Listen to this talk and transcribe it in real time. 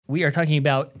we are talking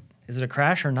about, is it a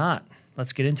crash or not?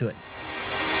 Let's get into it.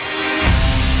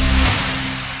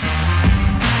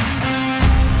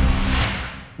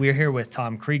 We are here with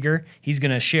Tom Krieger. He's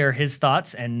going to share his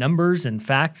thoughts and numbers and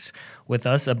facts with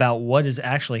us about what is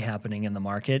actually happening in the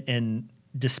market. And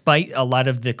despite a lot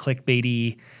of the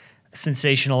clickbaity,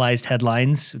 sensationalized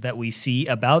headlines that we see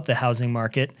about the housing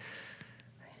market,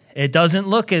 it doesn't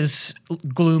look as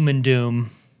gloom and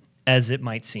doom as it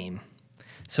might seem.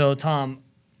 So, Tom,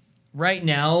 right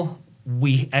now,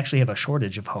 we actually have a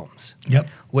shortage of homes. Yep.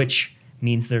 Which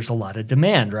means there's a lot of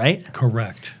demand, right?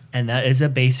 Correct. And that is a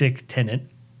basic tenet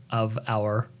of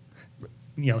our,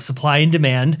 supply and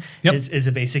demand. Yep. is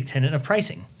a basic tenet of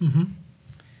pricing. Mm-hmm.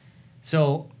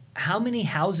 So how many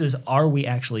houses are we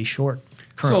actually short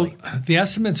currently? So the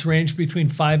estimates range between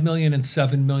 5 million and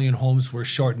 7 million homes we're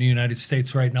short in the United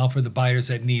States right now for the buyers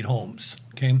that need homes.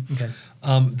 Okay.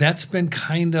 That's been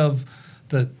kind of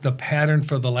the pattern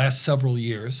for the last several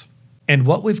years. And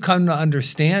what we've come to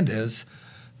understand is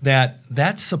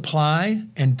that supply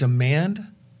and demand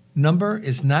number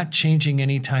is not changing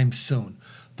anytime soon.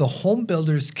 The home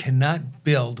builders cannot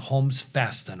build homes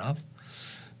fast enough.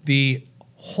 The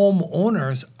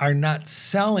homeowners are not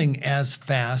selling as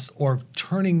fast or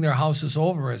turning their houses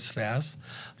over as fast.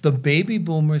 The baby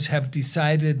boomers have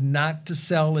decided not to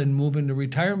sell and move into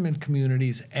retirement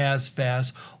communities as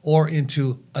fast or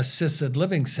into assisted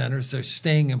living centers. They're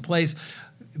staying in place.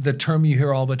 The term you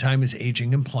hear all the time is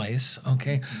aging in place,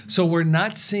 okay? So we're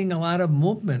not seeing a lot of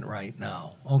movement right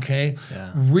now, okay?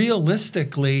 Yeah.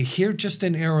 Realistically, here just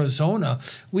in Arizona,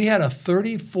 we had a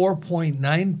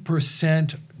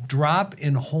 34.9% drop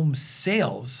in home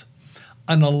sales,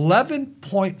 an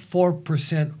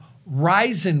 11.4%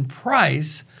 rise in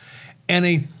price, and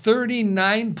a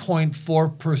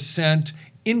 39.4%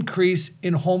 increase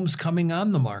in homes coming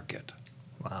on the market.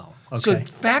 Wow. So Okay.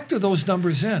 factor those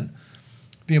numbers in.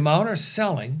 The amount are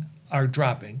selling are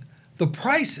dropping, the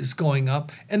price is going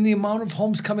up, and the amount of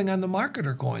homes coming on the market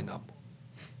are going up.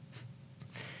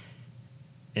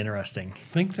 Interesting.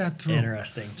 Think that through.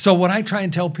 Interesting. So what I try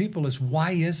and tell people is,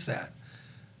 why is that?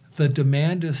 The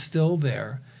demand is still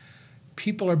there.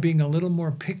 People are being a little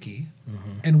more picky,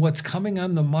 and what's coming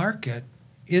on the market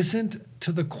isn't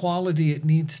to the quality it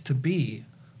needs to be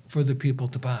for the people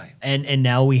to buy. And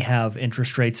now we have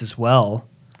interest rates as well.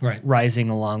 Right.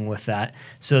 Rising along with that.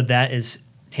 So that is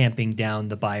tamping down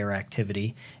the buyer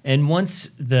activity. And once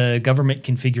the government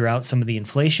can figure out some of the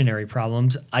inflationary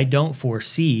problems, I don't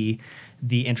foresee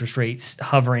the interest rates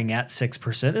hovering at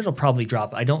 6%. It'll probably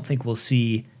drop. I don't think we'll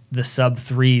see the sub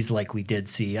threes like we did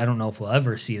see. I don't know if we'll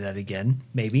ever see that again.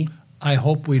 Maybe. I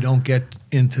hope we don't get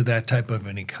into that type of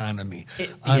an economy.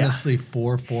 Honestly,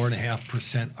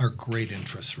 4.5% are great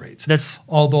interest rates.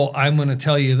 Although I'm going to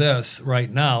tell you this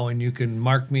right now, and you can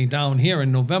mark me down here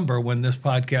in November when this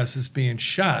podcast is being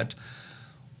shot,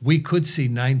 we could see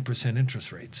 9%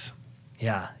 interest rates.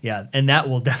 Yeah. And that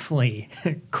will definitely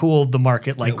cool the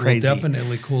market like crazy. It will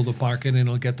definitely cool the market, and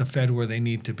it'll get the Fed where they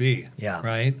need to be. Yeah.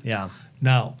 Right? Yeah.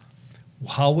 Now,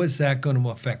 how is that going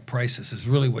to affect prices is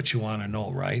really what you want to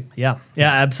know, right? Yeah,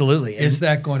 absolutely. Is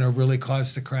that going to really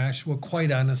cause the crash? Well,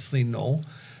 quite honestly, no.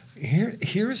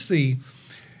 Here's the,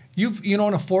 in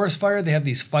a forest fire, they have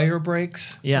these fire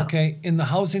breaks. Yeah. Okay. In the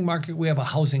housing market, we have a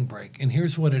housing break, and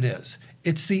here's what it is.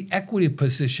 It's the equity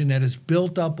position that is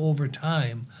built up over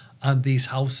time on these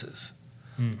houses.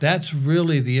 That's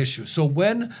really the issue. So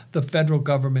when the federal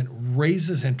government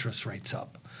raises interest rates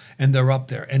up, and they're up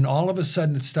there, and all of a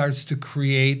sudden it starts to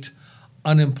create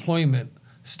unemployment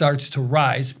starts to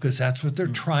rise, because that's what they're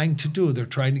trying to do. They're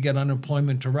trying to get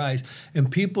unemployment to rise,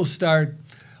 and people start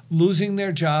losing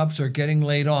their jobs or getting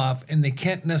laid off, and they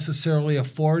can't necessarily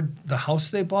afford the house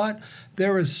they bought.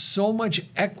 There is so much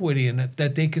equity in it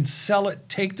that they can sell it,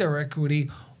 take their equity,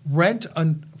 rent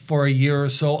for a year or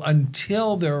so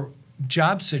until their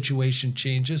job situation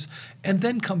changes, and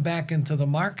then come back into the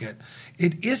market.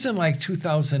 It isn't like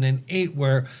 2008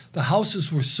 where the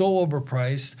houses were so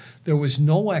overpriced, there was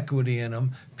no equity in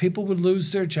them, people would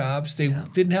lose their jobs, they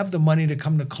didn't have the money to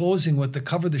come to closing with to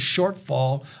cover the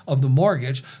shortfall of the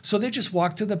mortgage, so they just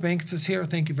walked to the bank and says, here,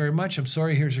 thank you very much, I'm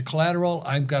sorry, here's your collateral,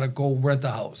 I've got to go rent the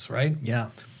house, right? Yeah.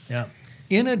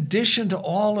 In addition to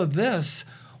all of this,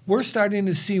 we're starting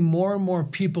to see more and more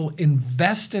people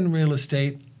invest in real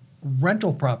estate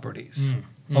rental properties.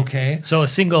 Okay. So a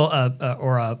single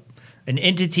an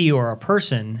entity or a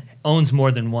person owns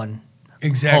more than one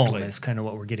home is kind of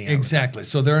what we're getting at. Exactly.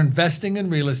 So they're investing in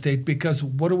real estate because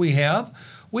what do we have?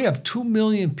 We have 2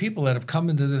 million people that have come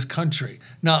into this country.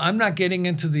 Now, I'm not getting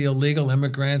into the illegal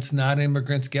immigrants,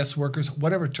 non-immigrants, guest workers,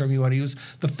 whatever term you want to use.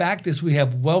 The fact is we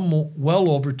have well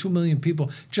over 2 million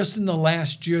people just in the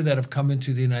last year that have come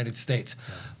into the United States.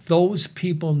 Yeah. Those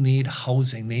people need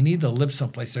housing. They need to live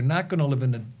someplace. They're not going to live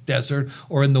in the desert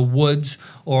or in the woods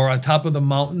or on top of the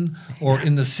mountain or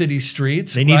in the city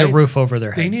streets. They need a roof over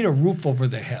their head. They need a roof over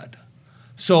their head.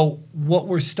 So what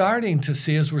we're starting to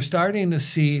see is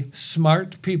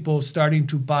smart people starting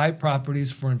to buy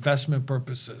properties for investment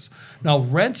purposes. Now,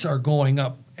 rents are going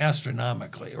up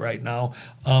astronomically right now.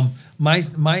 My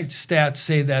stats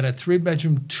say that a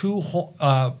 3-bedroom,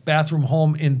 2-bathroom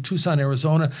home in Tucson,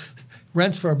 Arizona,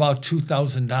 rents for about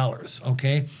 $2,000,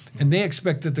 okay? And they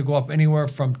expect it to go up anywhere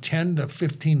from 10 to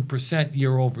 15%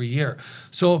 year over year.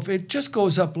 So if it just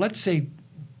goes up, let's say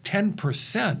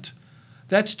 10%,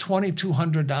 that's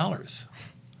 $2,200,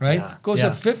 right? Yeah, goes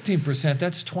up 15%,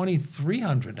 that's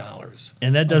 $2,300.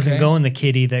 And that doesn't go in the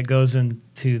kitty, that goes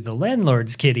into the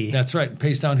landlord's kitty. That's right,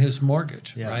 pays down his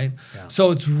mortgage, right? Yeah.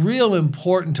 So it's real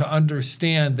important to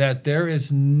understand that there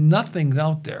is nothing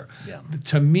out there,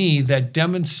 to me, that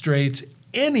demonstrates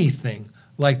anything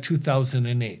like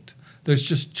 2008. There's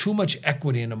just too much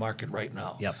equity in the market right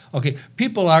now. Yep. Okay,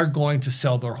 people are going to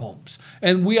sell their homes,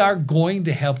 and we are going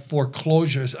to have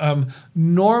foreclosures.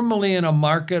 Normally in a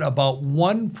market, about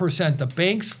 1%, the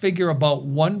banks figure about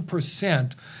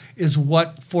 1% is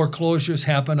what foreclosures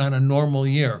happen on a normal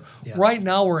year. Yeah. Right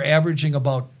now, we're averaging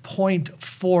about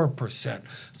 0.4%.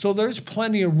 So there's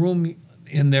plenty of room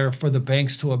in there for the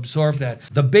banks to absorb that.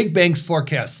 The big banks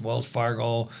forecast, Wells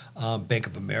Fargo, Bank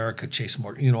of America, Chase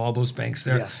Morgan, all those banks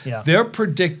there, they're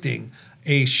predicting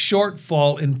a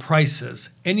shortfall in prices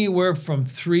anywhere from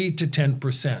 3 to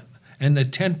 10%. And the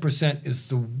 10% is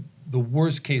the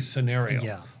worst case scenario.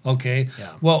 Yeah. Okay?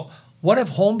 Yeah. Well, what have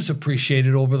homes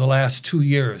appreciated over the last 2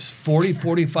 years? 40,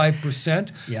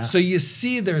 45%? Yeah. So you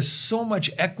see there's so much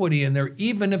equity in there,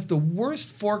 even if the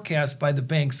worst forecast by the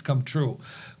banks come true.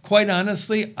 Quite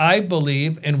honestly, I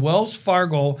believe, and Wells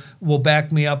Fargo will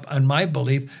back me up on my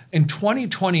belief, in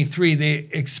 2023, they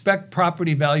expect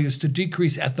property values to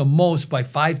decrease at the most by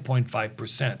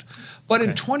 5.5%. But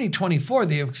in 2024,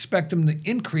 they expect them to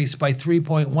increase by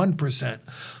 3.1%.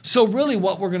 So really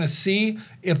what we're going to see,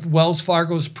 if Wells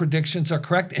Fargo's predictions are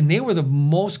correct, and they were the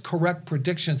most correct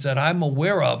predictions that I'm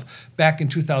aware of back in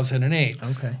 2008,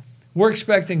 we're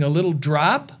expecting a little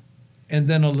drop and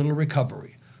then a little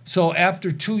recovery. So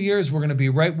after 2 years, we're going to be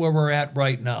right where we're at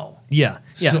right now. Yeah.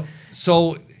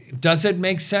 So does it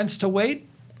make sense to wait?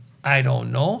 I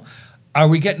don't know. Are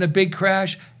we getting a big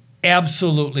crash?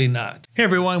 Absolutely not. Hey,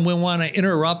 everyone, we want to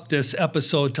interrupt this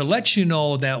episode to let you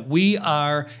know that we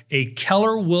are a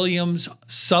Keller Williams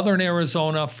Southern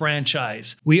Arizona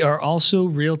franchise. We are also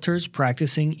realtors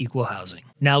practicing equal housing.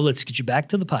 Now let's get you back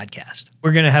to the podcast.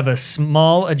 We're going to have a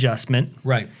small adjustment.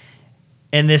 Right.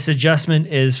 And this adjustment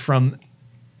is from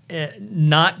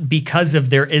not because of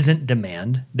there isn't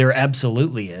demand. There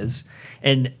absolutely is.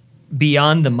 And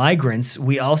beyond the migrants,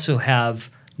 we also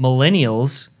have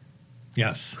millennials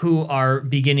who are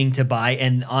beginning to buy.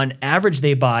 And on average,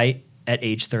 they buy at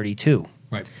age 32.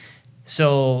 Right.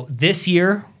 So this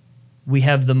year, we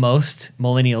have the most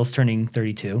millennials turning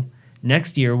 32.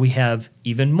 Next year, we have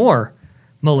even more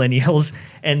millennials.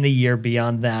 And the year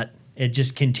beyond that, it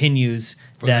just continues.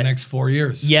 For the next 4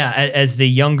 years. Yeah, as the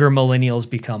younger millennials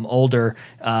become older,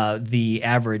 the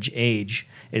average age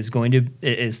is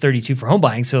 32 for home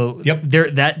buying. So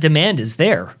that demand is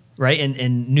there, right?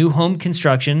 And new home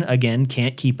construction, again,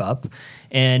 can't keep up.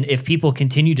 And if people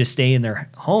continue to stay in their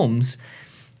homes,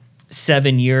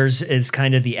 7 years is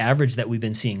kind of the average that we've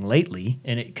been seeing lately.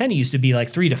 And it kind of used to be like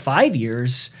 3 to 5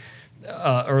 years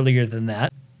earlier than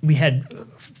that. We had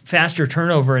faster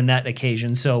turnover in that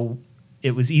occasion, so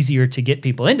it was easier to get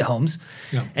people into homes.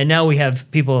 Yeah. And now we have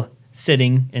people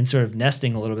sitting and sort of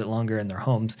nesting a little bit longer in their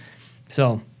homes.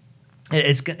 So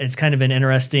it's kind of an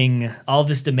interesting, all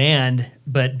this demand,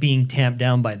 but being tamped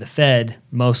down by the Fed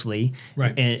mostly,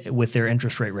 right, with their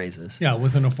interest rate raises. Yeah,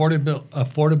 with an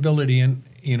affordability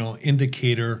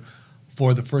indicator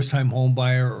for the first-time home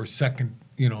buyer or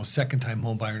second-time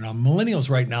home buyer. Now, millennials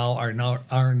right now are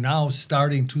now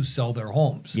starting to sell their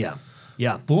homes. Yeah.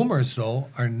 Yeah. Boomers, though,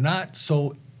 are not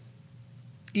so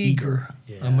eager.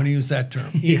 Yeah. I'm going to use that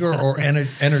term, eager or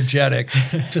energetic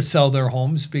to sell their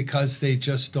homes because they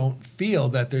just don't feel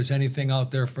that there's anything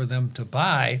out there for them to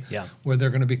buy where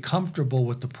they're going to be comfortable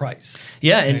with the price.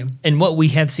 Yeah, okay? and what we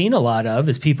have seen a lot of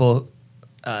is people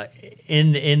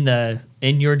in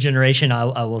your generation,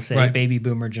 I will say, right, baby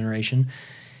boomer generation,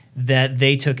 that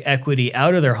they took equity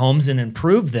out of their homes and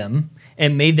improved them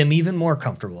and made them even more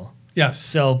comfortable. Yes.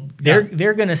 So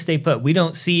they're going to stay put. We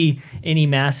don't see any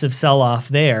massive sell-off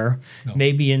there. No.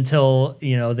 Maybe until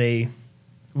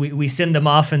we send them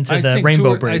off into the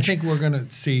Rainbow Bridge. I think we're going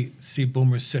to see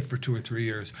boomers sit for 2 or 3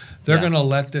 years. They're going to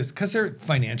let this, because they're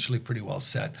financially pretty well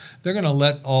set. They're going to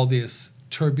let all this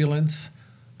turbulence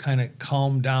kind of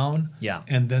calm down. Yeah.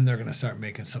 And then they're going to start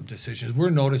making some decisions. We're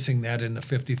noticing that in the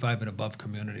 55 and above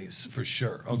communities for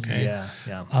sure. Okay.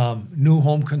 Yeah. New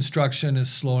home construction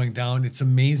is slowing down. It's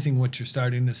amazing what you're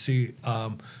starting to see.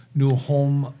 New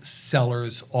home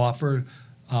sellers offer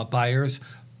buyers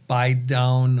buy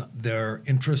down their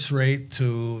interest rate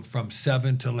from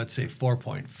 7 to, let's say,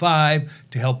 4.5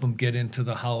 to help them get into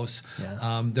the house.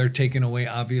 Yeah. They're taking away,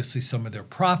 obviously, some of their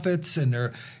profits, and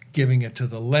they're giving it to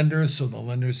the lenders so the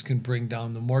lenders can bring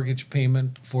down the mortgage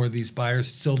payment for these buyers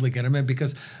still to get them in,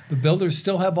 because the builders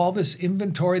still have all this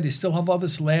inventory. They still have all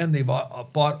this land. They've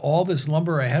bought all this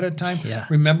lumber ahead of time. Yeah.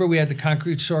 Remember, we had the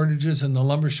concrete shortages and the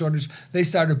lumber shortage. They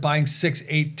started buying 6,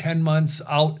 8, 10 months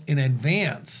out in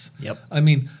advance. Yep. I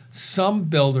mean, some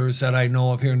builders that I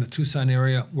know of here in the Tucson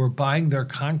area were buying their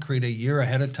concrete a year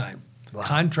ahead of time. Wow.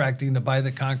 Contracting to buy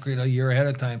the concrete a year ahead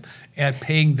of time at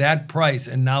paying that price,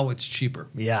 and now it's cheaper.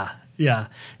 Yeah.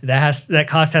 That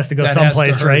cost has to go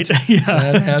someplace, right? Yeah,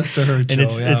 that has to hurt. And Joe,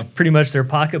 it's pretty much their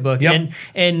pocketbook. Yep.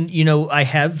 And I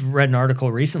have read an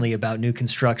article recently about new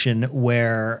construction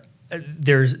where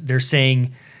they're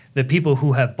saying the people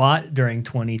who have bought during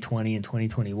 2020 and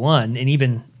 2021, and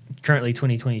even currently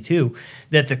 2022,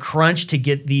 that the crunch to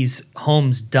get these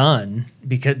homes done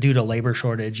due to labor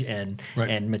shortage and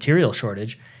material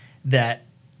shortage, that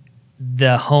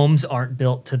the homes aren't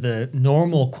built to the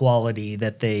normal quality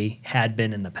that they had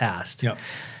been in the past. Yep.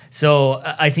 So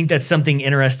I think that's something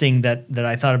interesting that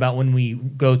I thought about when we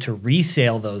go to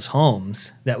resale those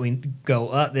homes, that we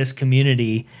go, this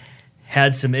community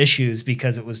had some issues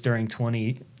because it was during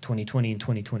 2020 and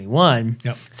 2021.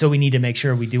 Yep. So we need to make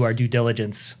sure we do our due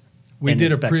diligence. We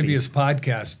did a inspect previous these.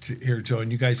 podcast here, Joe,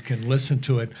 and you guys can listen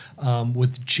to it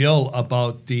with Jill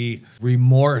about the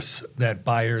remorse that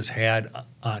buyers had,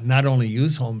 not only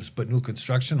used homes, but new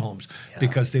construction homes,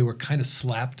 because they were kind of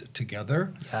slapped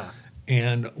together. Yeah.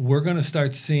 And we're going to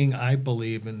start seeing, I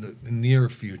believe, in the near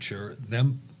future,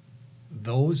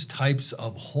 those types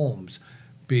of homes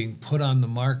being put on the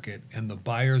market, and the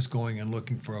buyers going and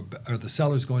looking or the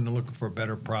sellers going and looking for a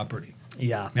better property.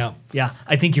 Yeah. Yeah. Yeah.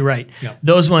 I think you're right. Yeah.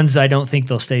 Those ones, I don't think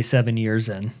they'll stay 7 years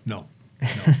in. No.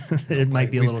 It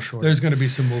might be a little shorter. There's going to be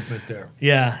some movement there.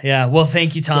 Yeah. Well,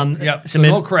 thank you, Tom. So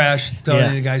no crash.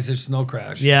 Telling you guys there's no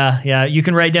crash. Yeah. You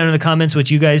can write down in the comments what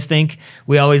you guys think.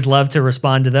 We always love to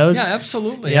respond to those. Yeah,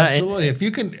 absolutely. Yeah, absolutely. If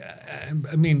you can, to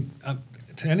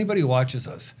anybody who watches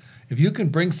us, if you can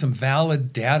bring some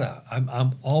valid data,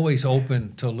 I'm always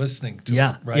open to listening to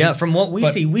it, right? Yeah, from what we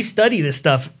see, we study this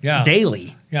stuff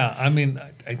daily. Yeah, I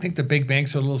think the big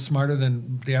banks are a little smarter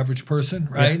than the average person,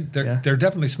 right? Yeah, They're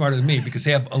definitely smarter than me because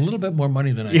they have a little bit more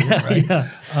money than I do, right? Yeah.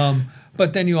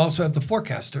 But then you also have the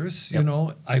forecasters,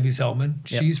 Ivy Zellman.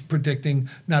 She's predicting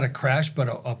not a crash, but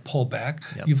a pullback.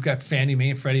 Yep. You've got Fannie Mae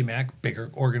and Freddie Mac, bigger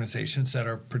organizations that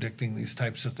are predicting these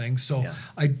types of things. So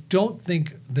I don't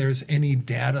think there's any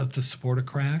data to support a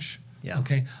crash,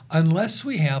 okay, unless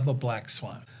we have a black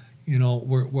swan.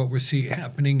 What we're seeing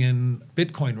happening in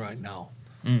Bitcoin right now,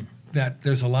 that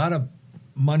there's a lot of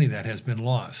money that has been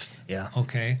lost,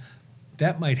 okay?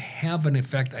 That might have an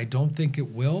effect. I don't think it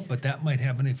will, but that might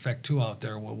have an effect too out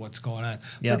there with what's going on.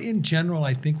 Yeah. But in general,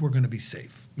 I think we're going to be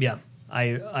safe. Yeah,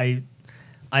 I'm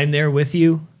there with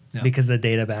you because the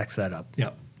data backs that up. Yeah,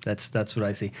 that's what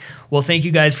I see. Well, thank you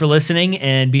guys for listening,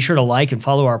 and be sure to like and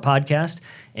follow our podcast.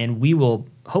 And we will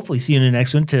hopefully see you in the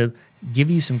next one to give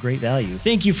you some great value.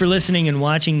 Thank you for listening and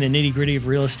watching the Nitty Gritty of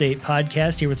Real Estate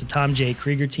podcast here with the Tom J.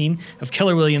 Krieger team of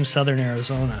Keller Williams, Southern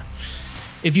Arizona.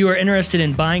 If you are interested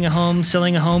in buying a home,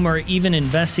 selling a home, or even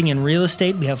investing in real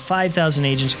estate, we have 5,000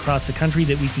 agents across the country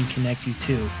that we can connect you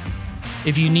to.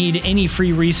 If you need any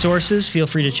free resources, feel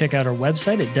free to check out our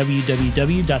website at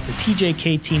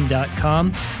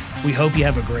www.thetjkteam.com. We hope you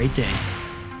have a great day.